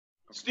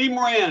Steve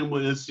Moran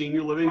with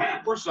Senior Living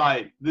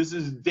FORESIGHT. This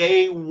is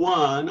day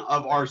one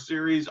of our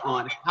series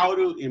on how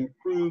to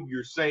improve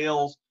your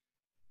sales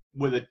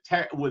with a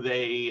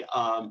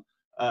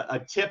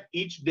tip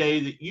each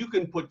day that you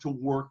can put to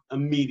work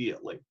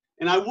immediately.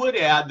 And I would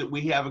add that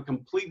we have a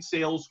complete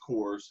sales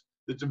course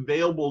that's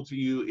available to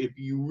you if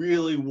you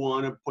really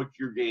want to put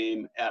your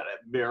game at a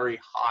very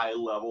high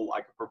level,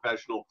 like a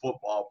professional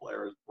football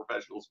player, a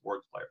professional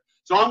sports player.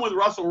 So I'm with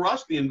Russell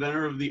Rush, the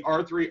inventor of the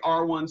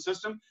R3R1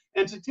 system.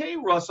 And today,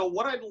 Russell,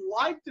 what I'd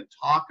like to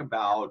talk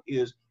about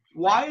is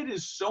why it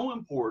is so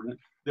important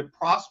that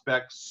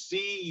prospects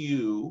see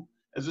you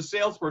as a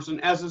salesperson,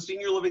 as a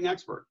senior living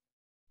expert.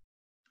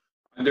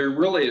 There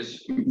really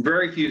is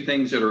very few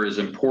things that are as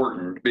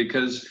important,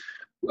 because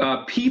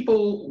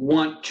people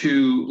want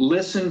to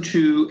listen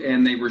to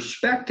and they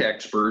respect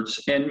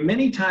experts, and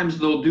many times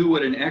they'll do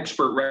what an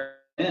expert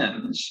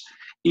recommends,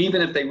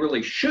 even if they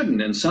really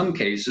shouldn't in some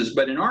cases,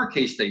 but in our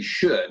case they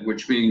should,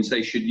 which means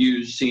they should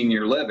use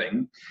senior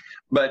living.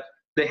 But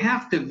they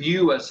have to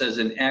view us as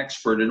an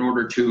expert in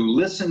order to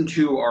listen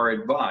to our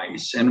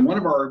advice. And one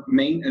of our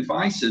main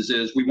advices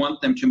is we want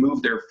them to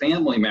move their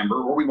family member,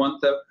 or we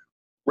want the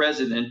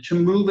resident to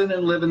move in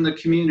and live in the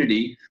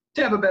community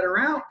to have a better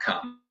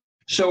outcome.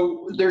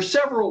 So there's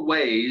several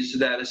ways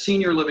that a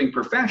senior living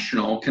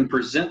professional can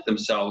present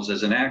themselves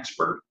as an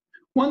expert.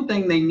 One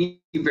thing, they need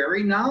to be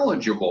very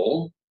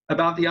knowledgeable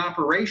about the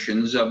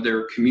operations of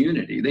their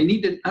community. They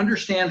need to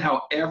understand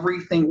how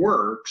everything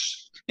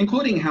works,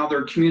 including how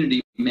their community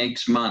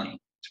makes money.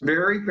 It's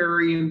very,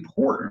 very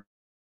important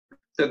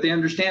that they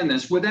understand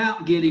this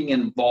without getting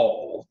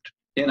involved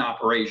in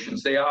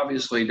operations. They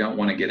obviously don't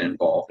want to get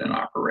involved in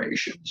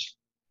operations.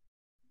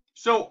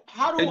 So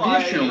how do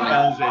I,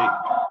 as a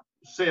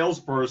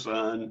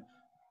salesperson,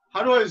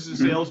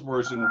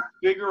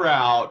 figure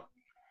out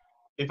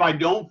if I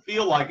don't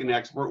feel like an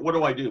expert, what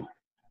do I do?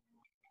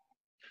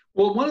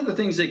 Well, one of the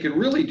things they could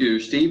really do,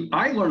 Steve,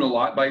 I learn a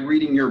lot by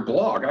reading your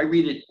blog. I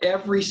read it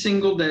every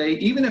single day.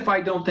 Even if I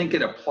don't think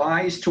it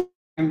applies to what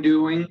I'm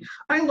doing,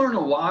 I learn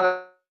a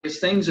lot of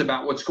things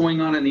about what's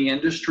going on in the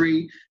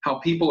industry, how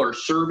people are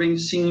serving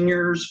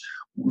seniors,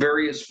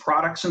 various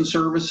products and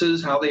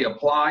services, how they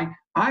apply.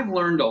 I've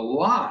learned a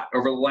lot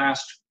over the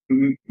last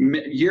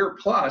year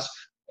plus.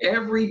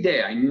 Every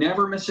day, I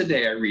never miss a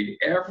day. I read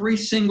every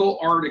single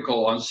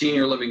article on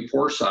Senior Living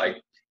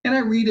FORESIGHT, and I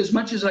read as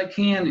much as I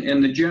can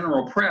in the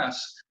general press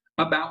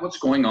about what's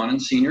going on in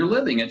senior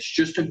living. It's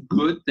just a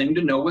good thing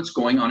to know what's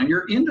going on in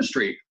your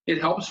industry. It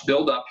helps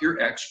build up your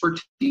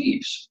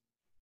expertise.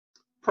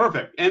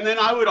 Perfect. And then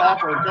I would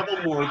offer a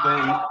couple more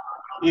things,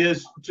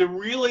 is to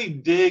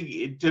really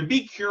to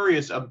be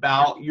curious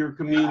about your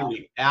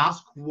community.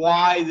 Ask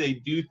why they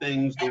do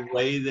things the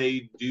way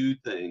they do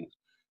things.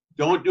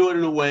 Don't do it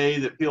in a way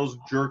that feels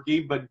jerky,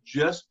 but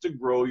just to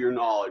grow your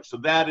knowledge. So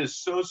that is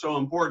so, so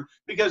important,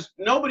 because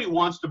nobody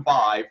wants to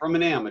buy from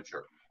an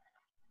amateur.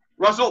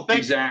 Russell,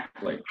 thanks.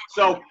 Exactly.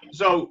 So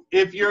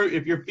if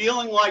you're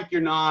feeling like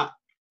you're not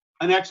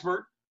an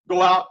expert,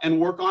 go out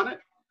and work on it.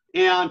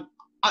 And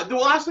the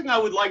last thing I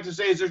would like to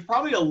say is there's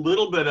probably a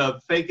little bit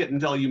of fake it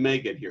until you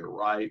make it here,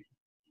 right?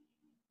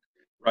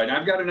 Right.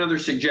 I've got another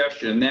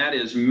suggestion. That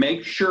is,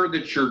 make sure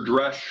that you're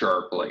dressed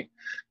sharply.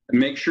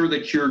 Make sure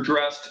that you're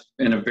dressed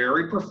in a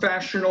very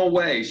professional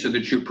way so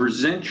that you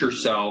present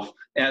yourself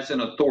as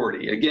an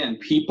authority. Again,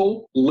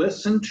 people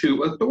listen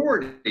to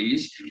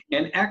authorities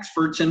and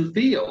experts in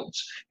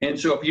fields. And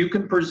so if you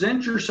can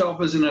present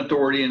yourself as an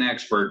authority and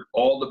expert,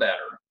 all the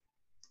better.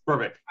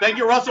 Perfect. Thank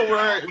you, Russell,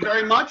 very,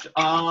 very much.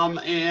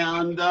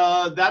 And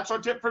that's our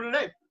tip for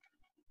today.